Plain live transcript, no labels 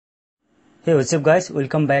Hey, what's up guys,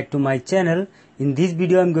 welcome back to my channel. In this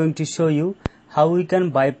video I'm going to show you how we can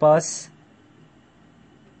bypass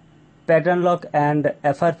pattern lock and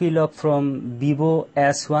FRP lock from Vivo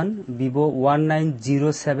S1 Vivo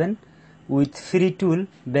 1907 with free tool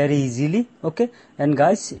very easily. Okay, and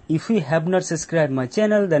guys, if you have not subscribed my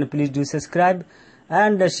channel, then please do subscribe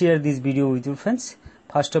and share this video with your friends.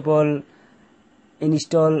 First of all,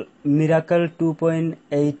 install Miracle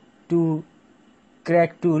 2.82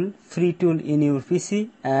 crack tool, free tool in your PC,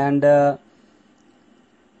 and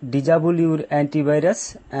disable your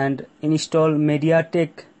antivirus and install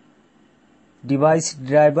MediaTek device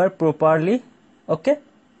driver properly. Okay,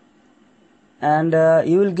 and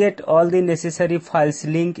you will get all the necessary files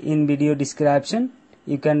link in video description.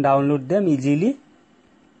 You can download them easily,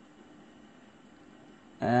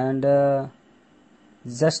 and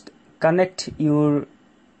just connect your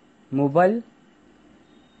mobile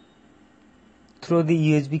through the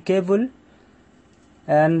USB cable,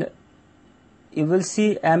 and you will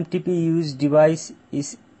see MTP use device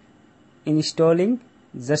is installing.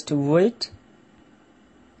 Just wait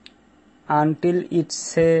until it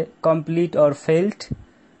say complete or failed.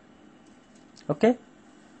 Okay,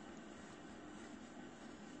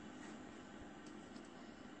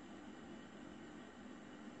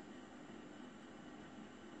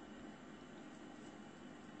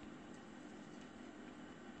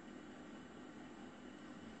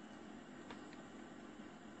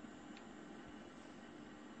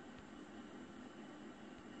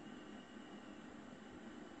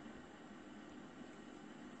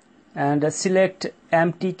 and select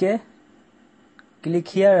MTK, click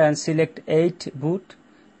here and select 8 boot,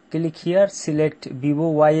 click here, select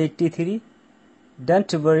Vivo Y83.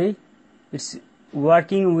 Don't worry, it's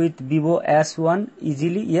working with Vivo S1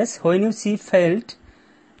 easily. Yes, when you see failed,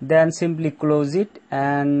 then simply close it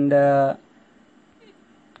and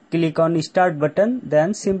click on start button,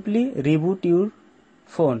 then simply reboot your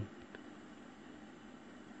phone.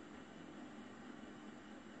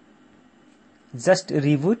 Just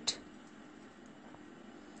reboot.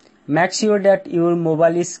 Make sure that your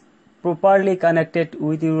mobile is properly connected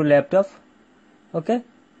with your laptop. Okay,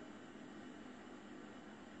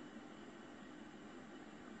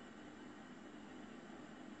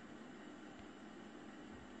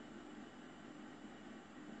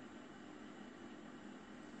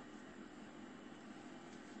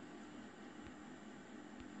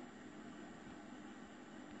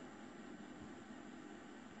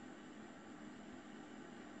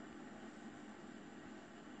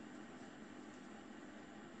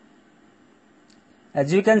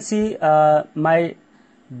 as you can see, my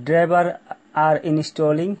driver are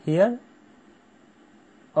installing here.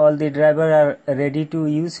 All the driver are ready to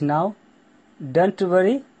use now. Don't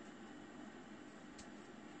worry,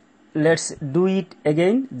 let's do it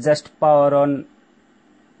again. Just power on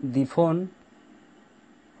the phone.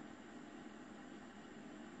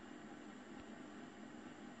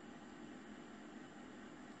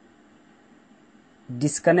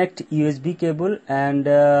 Disconnect USB cable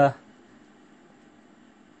and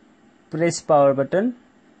press power button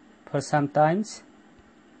for some times.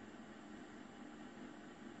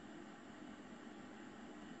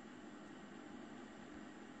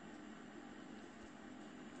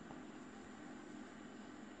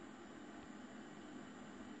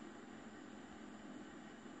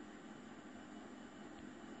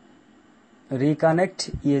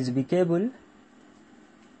 Reconnect USB cable.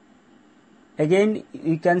 Again,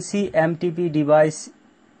 you can see MTP device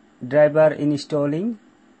driver installing.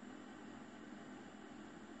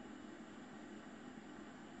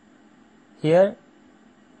 Here,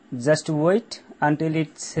 just wait until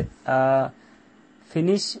it's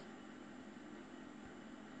finish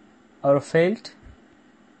or failed.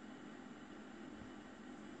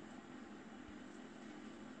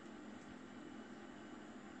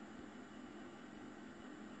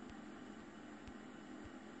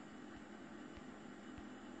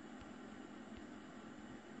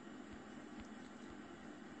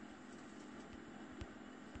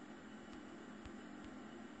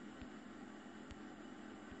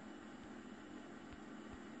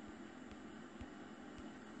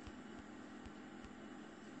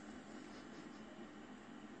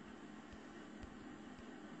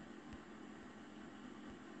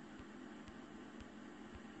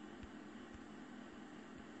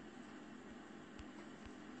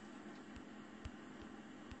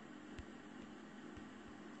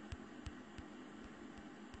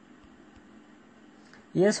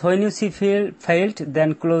 Yes, when you see failed,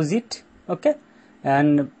 then close it. Okay,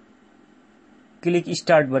 and click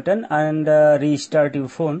start button and restart your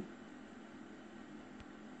phone.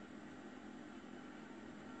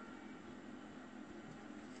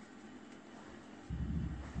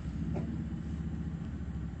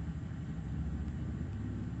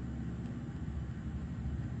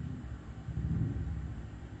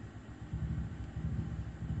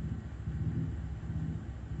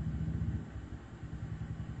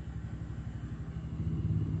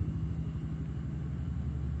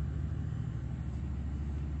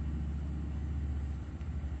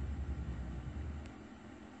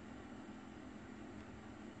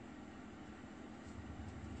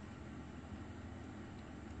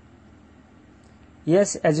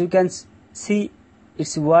 Yes, as you can see,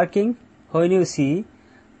 it's working. When you see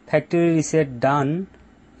factory reset done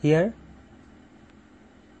here,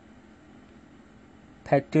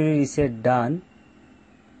 factory reset done,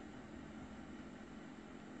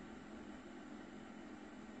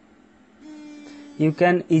 you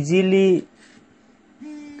can easily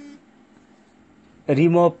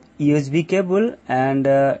remove USB cable and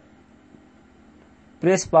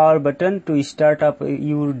press power button to start up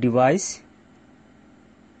your device,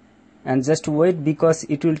 and just wait because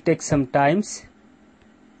it will take some times.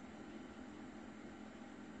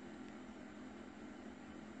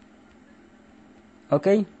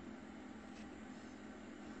 Okay.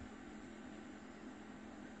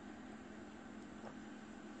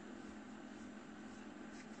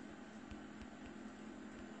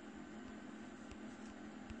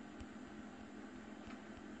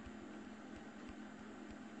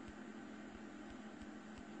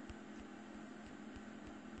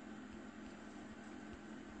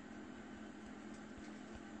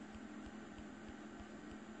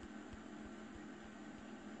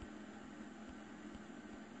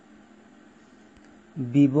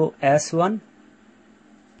 Vivo S1.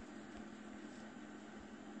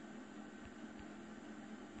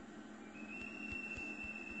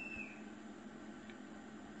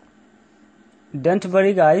 Don't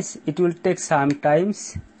worry guys, it will take some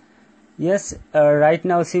times. Yes, right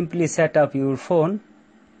now simply set up your phone.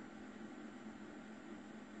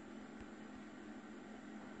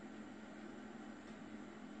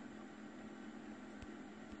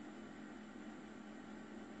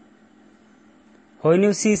 When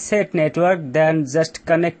you see set network, then just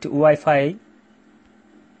connect Wi-Fi.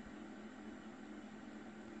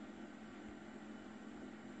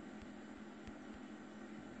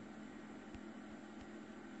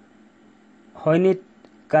 When it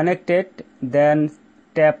connected, then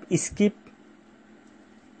tap skip.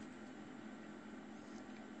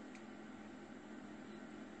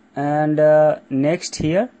 And next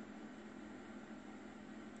here.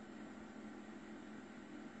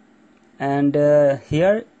 And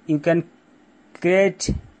here you can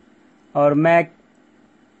create or make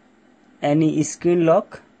any screen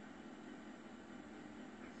lock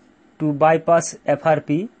to bypass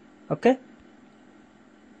FRP. Okay.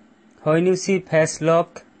 When you see face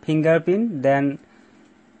lock, fingerprint, then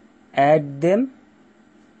add them.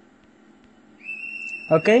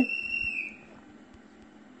 Okay.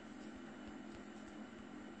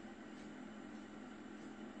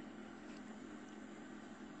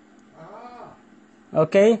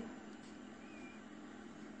 Okay.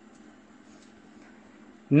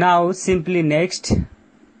 Now simply next.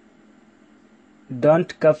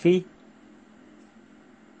 Don't copy.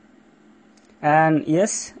 And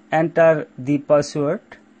yes, enter the password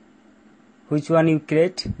which one you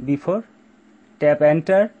create before. Tap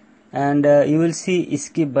enter and you will see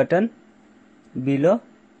skip button below.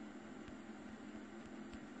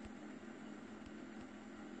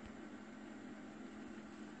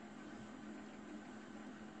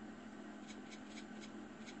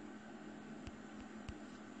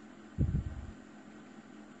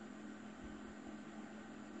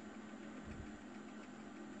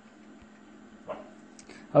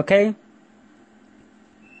 Okay,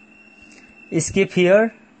 skip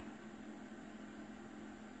here,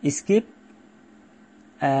 skip,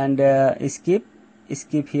 and skip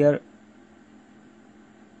here,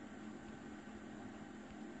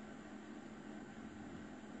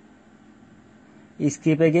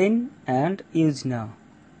 skip again, and use now.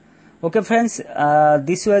 Okay friends,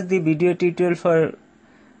 this was the video tutorial for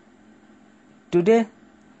today.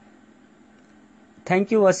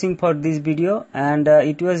 Thank you watching for this video, and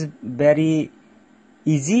it was very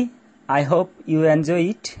easy. I hope you enjoy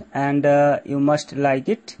it, and you must like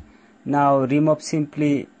it. Now remove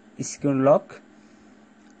simply screen lock,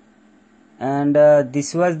 and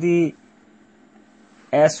this was the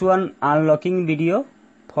S1 unlocking video,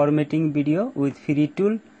 formatting video with free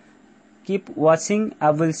tool. Keep watching.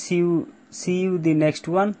 I will see you the next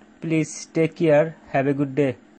one. Please take care. Have a good day.